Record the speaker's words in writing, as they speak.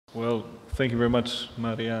Well, thank you very much,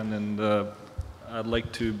 Marianne, and I'd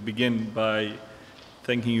like to begin by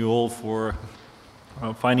thanking you all for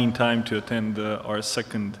finding time to attend our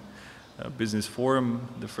second business forum.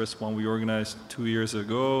 The first one we organized 2 years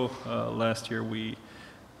ago. Last year we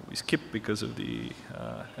skipped because of the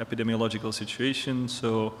epidemiological situation,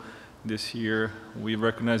 so this year we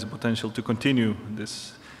recognize the potential to continue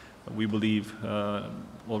this, we believe,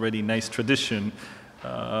 already nice tradition,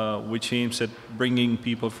 which aims at bringing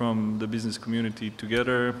people from the business community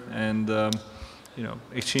together and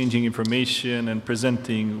exchanging information and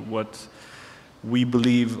presenting what we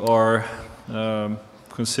believe are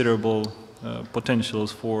considerable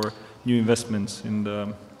potentials for new investments in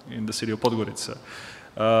the city of Podgorica.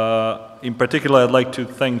 In particular, I'd like to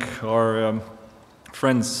thank our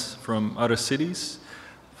friends from other cities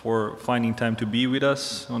for finding time to be with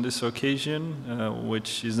us on this occasion,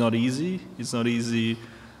 which is not easy. It's not easy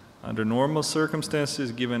under normal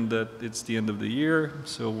circumstances, given that it's the end of the year,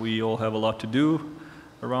 so we all have a lot to do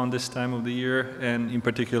around this time of the year, and in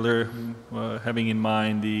particular, having in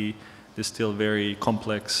mind the still very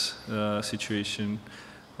complex situation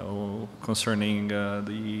concerning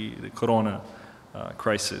the corona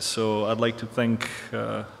crisis. So I'd like to thank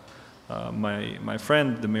my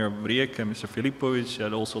friend, the mayor of Rijeka, Mr. Filipović.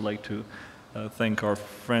 I'd also like to thank our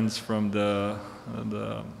friends from the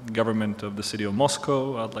government of the city of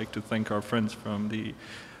Moscow. I'd like to thank our friends from the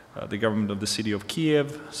government of the city of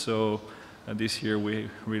Kiev. So this year we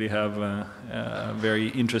really have a very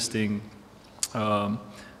interesting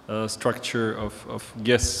structure of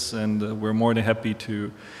guests, and we're more than happy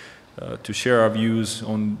to share our views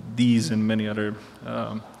on these and many other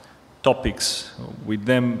topics with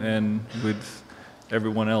them and with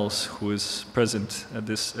everyone else who is present at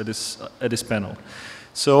this panel.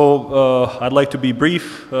 So I'd like to be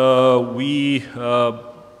brief. We,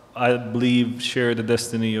 I believe, share the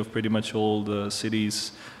destiny of pretty much all the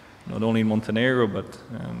cities, not only in Montenegro but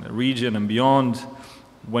in the region and beyond,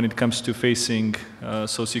 when it comes to facing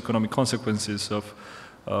socioeconomic consequences of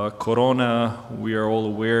corona. We are all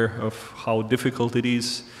aware of how difficult it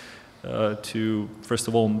is to, first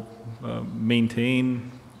of all,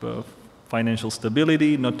 maintain financial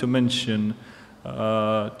stability, not to mention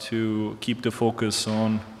to keep the focus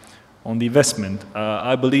on the investment.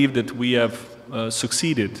 I believe that we have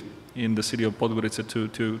succeeded in the city of Podgorica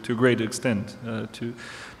to a great extent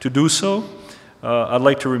to do so. I'd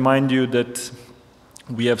like to remind you that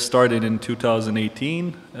we have started in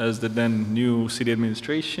 2018 as the then new city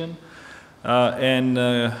administration, and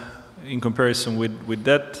in comparison with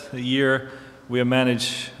that year, we have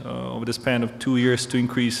managed over the span of 2 years to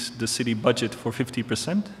increase the city budget for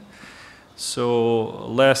 50%. So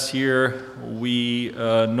last year we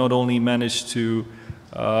not only managed to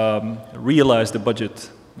realize the budget,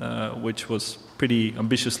 which was pretty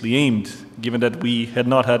ambitiously aimed, given that we had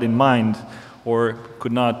not had in mind or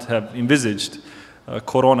could not have envisaged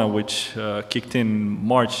corona, which kicked in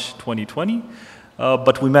March 2020.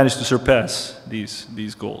 But we managed to surpass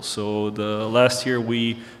these goals. So the last year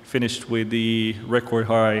we finished with the record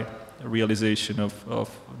high realization of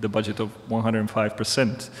the budget of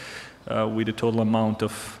 105%, with a total amount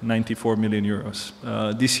of 94 million euros.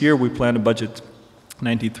 This year we plan to budget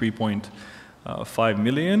 93.5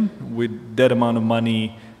 million. With that amount of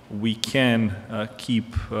money we can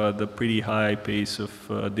keep the pretty high pace of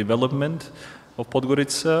development of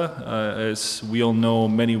Podgorica. As we all know,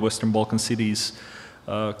 many Western Balkan cities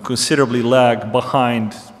considerably lag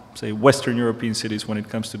behind, say, Western European cities when it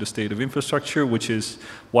comes to the state of infrastructure, which is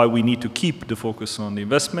why we need to keep the focus on the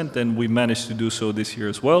investment, and we managed to do so this year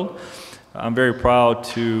as well. I'm very proud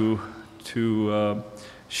to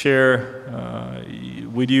share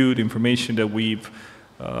with you the information that we've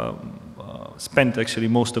spent actually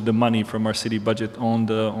most of the money from our city budget on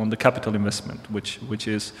the capital investment, which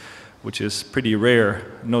is pretty rare,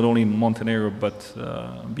 not only in Montenegro but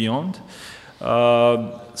beyond.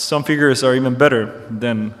 Some figures are even better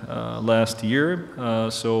than last year.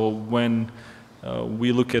 So when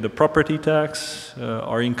we look at the property tax,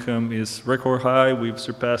 our income is record high. We've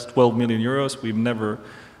surpassed 12 million euros. We've never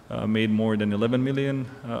made more than 11 million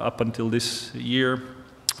up until this year.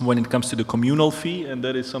 When it comes to the communal fee, and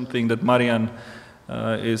that is something that Marian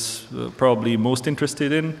is probably most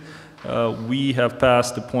interested in, we have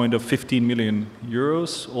passed the point of 15 million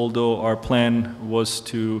euros, although our plan was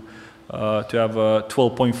to have a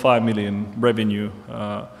 12.5 million revenue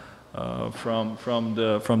from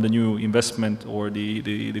the new investment or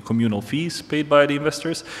the communal fees paid by the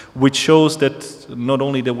investors, which shows that not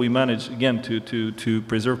only that we manage again to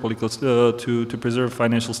preserve to preserve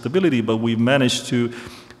financial stability, but we've managed to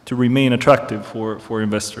remain attractive for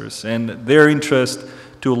investors, and their interest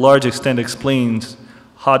to a large extent explains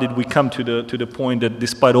how did we come to the point that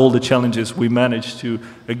despite all the challenges, we managed to,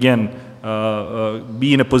 again,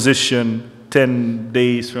 be in a position 10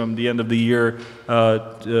 days from the end of the year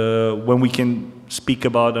when we can speak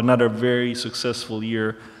about another very successful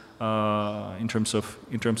year in terms of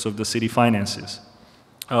the city finances.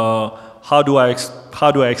 How do I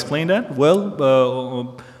explain that?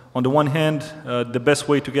 Well, on the one hand, the best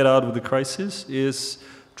way to get out of the crisis is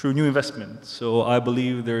through new investment. So I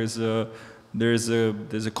believe there's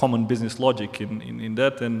a common business logic in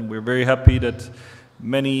that, and we're very happy that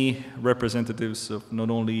many representatives of not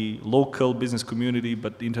only local business community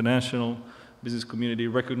but the international business community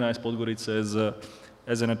recognize Podgorica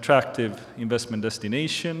as an attractive investment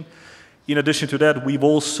destination. In addition to that, we've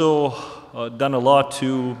also done a lot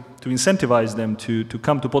to incentivize them to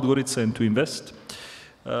come to Podgorica and to invest.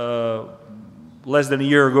 Less than a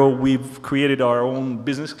year ago, we've created our own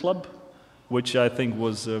business club, which I think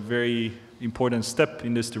was a very important step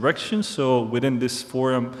in this direction. So within this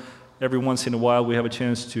forum, every once in a while, we have a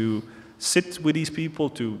chance to sit with these people,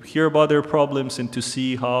 to hear about their problems, and to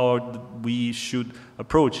see how we should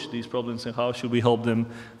approach these problems and how should we help them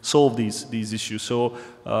solve these issues. So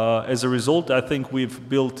as a result, I think we've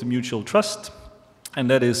built mutual trust, and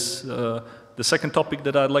that is the second topic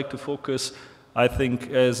that I'd like to focus. I think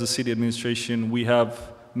as a city administration, we have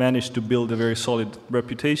managed to build a very solid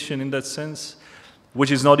reputation in that sense, which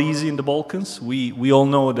is not easy in the Balkans. We all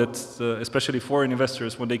know that, especially foreign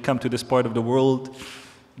investors, when they come to this part of the world,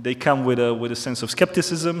 they come with a sense of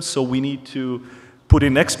skepticism. So we need to put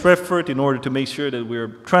in extra effort in order to make sure that we're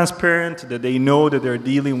transparent, that they know that they're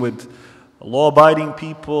dealing with law-abiding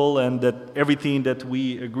people, and that everything that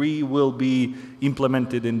we agree will be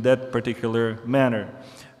implemented in that particular manner.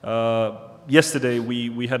 Yesterday,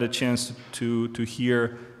 we had a chance to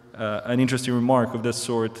hear an interesting remark of that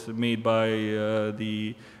sort made by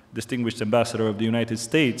the distinguished ambassador of the United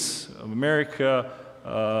States of America,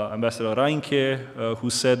 Ambassador Reinke, who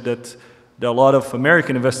said that there are a lot of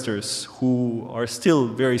American investors who are still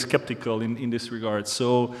very skeptical in this regard.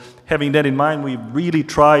 So having that in mind, we really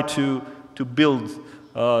try to build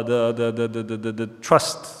the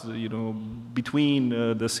trust, between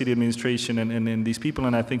the city administration and these people,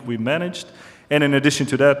 and I think we've managed. And in addition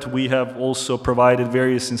to that, we have also provided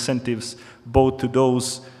various incentives both to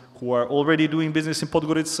those who are already doing business in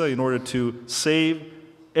Podgorica in order to save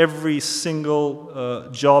every single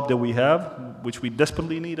job that we have, which we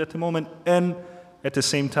desperately need at the moment, and at the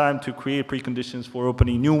same time to create preconditions for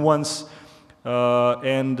opening new ones.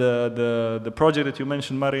 And the project that you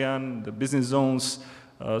mentioned, Marian, the business zones,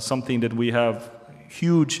 something that we have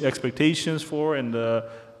huge expectations for, and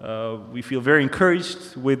we feel very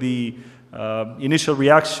encouraged with the initial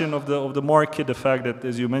reaction of the market, the fact that,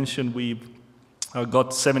 as you mentioned, we've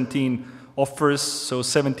got 17 offers, so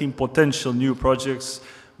 17 potential new projects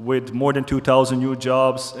with more than 2,000 new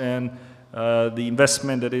jobs, and the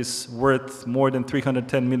investment that is worth more than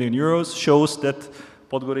 310 million euros shows that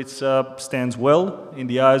Podgorica stands well in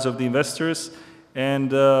the eyes of the investors,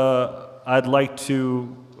 and I'd like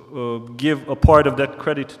to give a part of that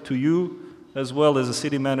credit to you, as well as a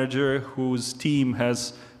city manager whose team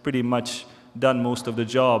has pretty much done most of the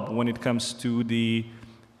job when it comes to the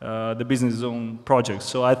business zone projects.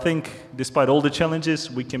 So I think, despite all the challenges,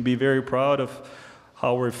 we can be very proud of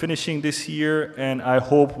how we're finishing this year, and I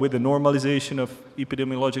hope with the normalization of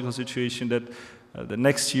epidemiological situation that the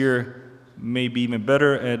next year may be even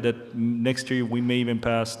better, and that next year we may even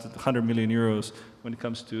pass 100 million euros when it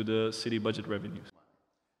comes to the city budget revenues.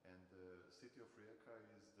 And the city of Rijeka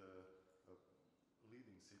is the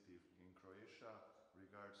leading city in Croatia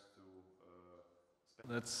regards to.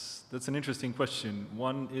 That's an interesting question.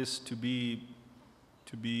 One is to be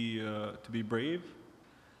brave,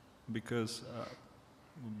 because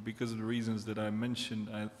of the reasons that I mentioned.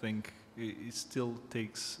 I think it still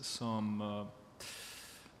takes some.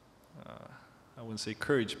 I wouldn't say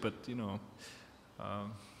courage, but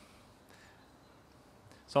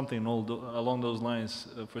something along those lines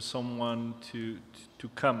for someone to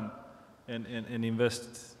come and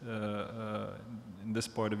invest in this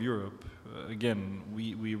part of Europe. Again,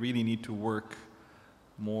 we really need to work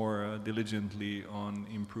more diligently on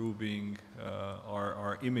improving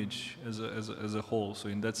our image as a whole. So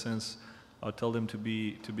in that sense, I'll tell them to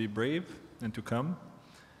be brave and to come,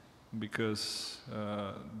 because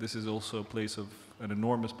this is also a place of an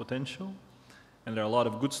enormous potential, and there are a lot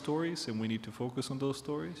of good stories, and we need to focus on those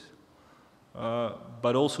stories,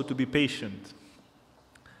 but also to be patient.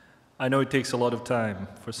 I know it takes a lot of time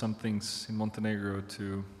for some things in Montenegro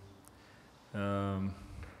to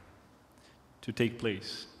take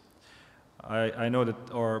place. I know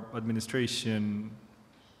that our administration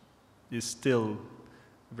is still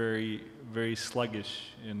very, very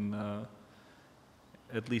sluggish in,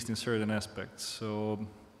 at least in certain aspects. So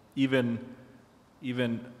even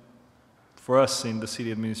for us in the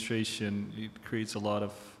city administration, it creates a lot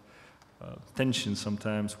of tension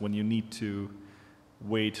sometimes when you need to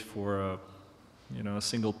wait for a, a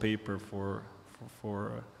single paper for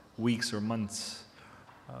weeks or months.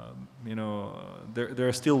 There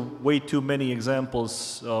are still way too many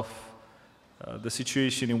examples of the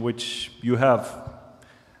situation in which you have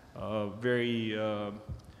a very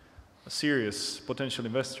serious potential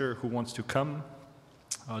investor who wants to come,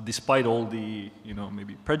 despite all the,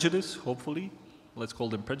 maybe prejudice, hopefully, let's call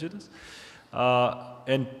them prejudice,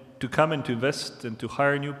 and to come and to invest and to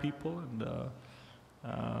hire new people,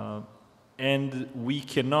 and we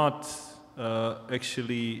cannot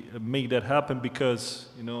actually make that happen because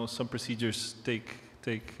some procedures take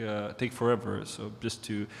forever. So just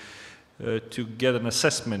to get an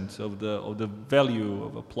assessment of the value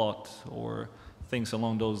of a plot or things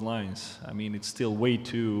along those lines, I mean, it's still way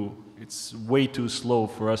too slow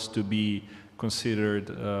for us to be considered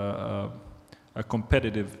a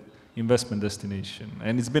competitive investment destination,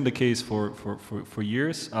 and it's been the case for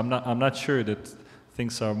years. I'm not sure that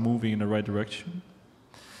things are moving in the right direction.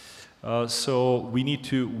 So we need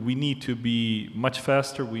to be much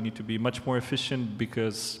faster. We need to be much more efficient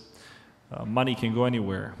because money can go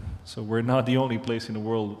anywhere. So we're not the only place in the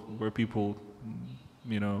world where people,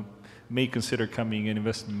 may consider coming and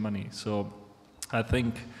investing money. So I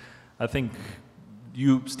think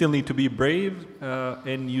you still need to be brave,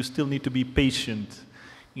 and you still need to be patient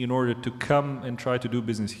in order to come and try to do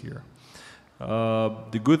business here.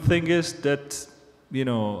 The good thing is that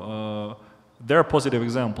there are positive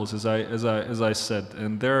examples, as I said,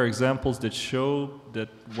 and there are examples that show that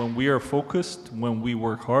when we are focused, when we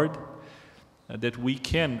work hard, that we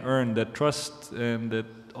can earn that trust and that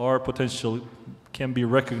our potential can be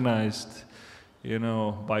recognized,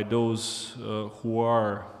 by those who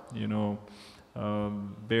are,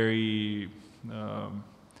 very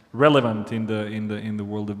relevant in the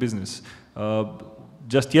world of business.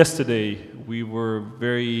 Just yesterday, we were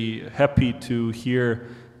very happy to hear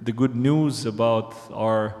the good news about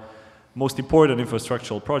our most important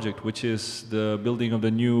infrastructural project, which is the building of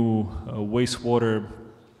the new wastewater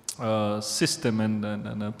system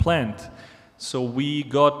and a plant. So we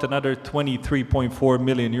got another 23.4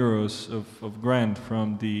 million euros of grant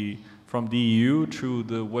from the EU through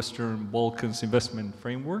the Western Balkans Investment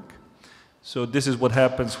Framework. So this is what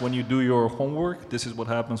happens when you do your homework. This is what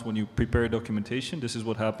happens when you prepare documentation. This is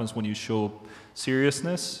what happens when you show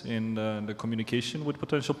seriousness in the communication with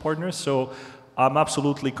potential partners. So I'm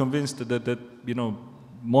absolutely convinced that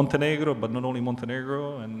Montenegro, but not only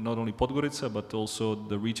Montenegro and not only Podgorica, but also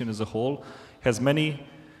the region as a whole, has many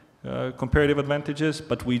comparative advantages,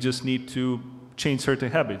 but we just need to change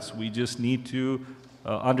certain habits. We just need to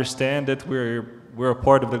understand that we're a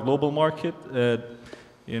part of the global market. That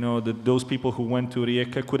those people who went to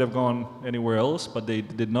Rijeka could have gone anywhere else, but they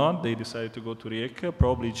did not. They decided to go to Rijeka.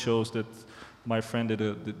 Probably it shows that my friend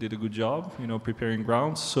did a good job, preparing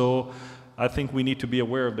grounds. So I think we need to be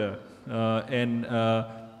aware of that. And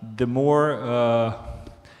the more,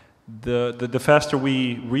 the faster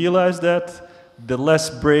we realize that, the less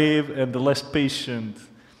brave and the less patient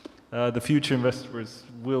the future investors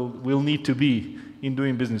will need to be in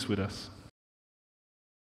doing business with us.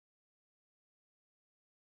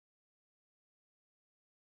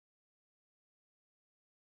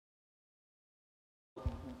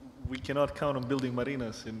 We cannot count on building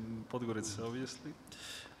marinas in Podgorica, obviously,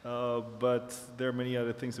 but there are many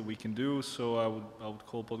other things that we can do. So I would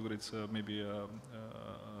call Podgorica maybe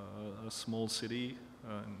a small city,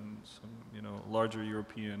 and some larger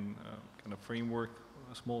European kind of framework,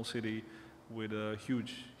 a small city with a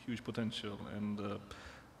huge potential, and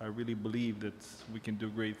I really believe that we can do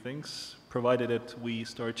great things, provided that we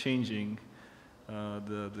start changing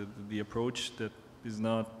the approach that is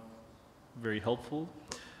not very helpful.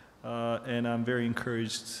 And I'm very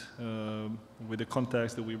encouraged with the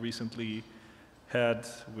contacts that we recently had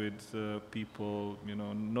with people,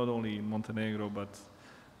 not only in Montenegro, but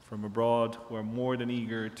from abroad, who are more than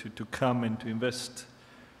eager to come and to invest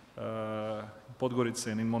in Podgorica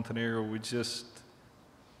and in Montenegro. We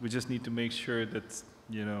just need to make sure that,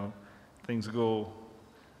 things go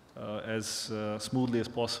as smoothly as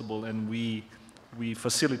possible, and we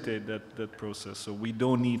facilitate that process. So we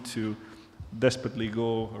don't need to desperately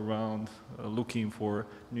go around looking for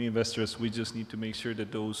new investors. We just need to make sure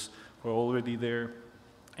that those who are already there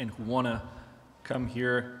and who want to come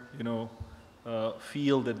here,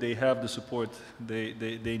 feel that they have the support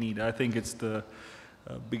they need. I think it's the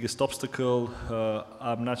biggest obstacle.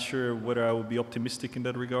 I'm not sure whether I would be optimistic in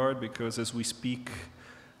that regard, because as we speak,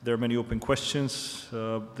 there are many open questions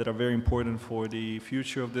that are very important for the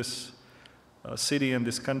future of this city and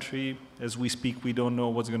this country. As we speak, we don't know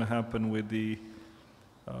what's going to happen with the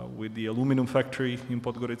aluminum factory in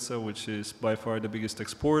Podgorica, which is by far the biggest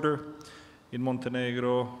exporter in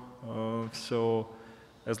Montenegro. So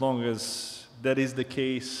as long as that is the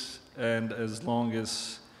case, and as long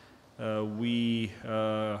as we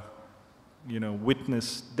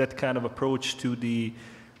witness that kind of approach to the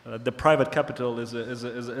private capital as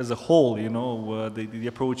a whole, the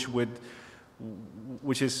approach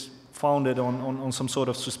which is founded on some sort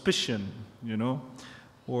of suspicion,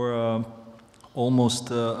 or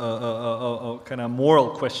almost a kind of moral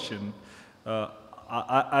question.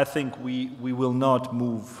 I think we will not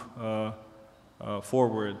move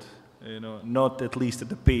forward, not at least at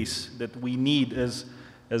the pace that we need as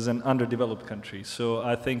an underdeveloped country. So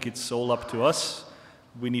I think it's all up to us.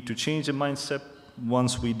 We need to change the mindset.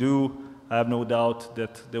 Once we do, I have no doubt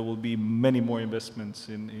that there will be many more investments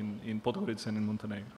in Podgorica and in Montenegro.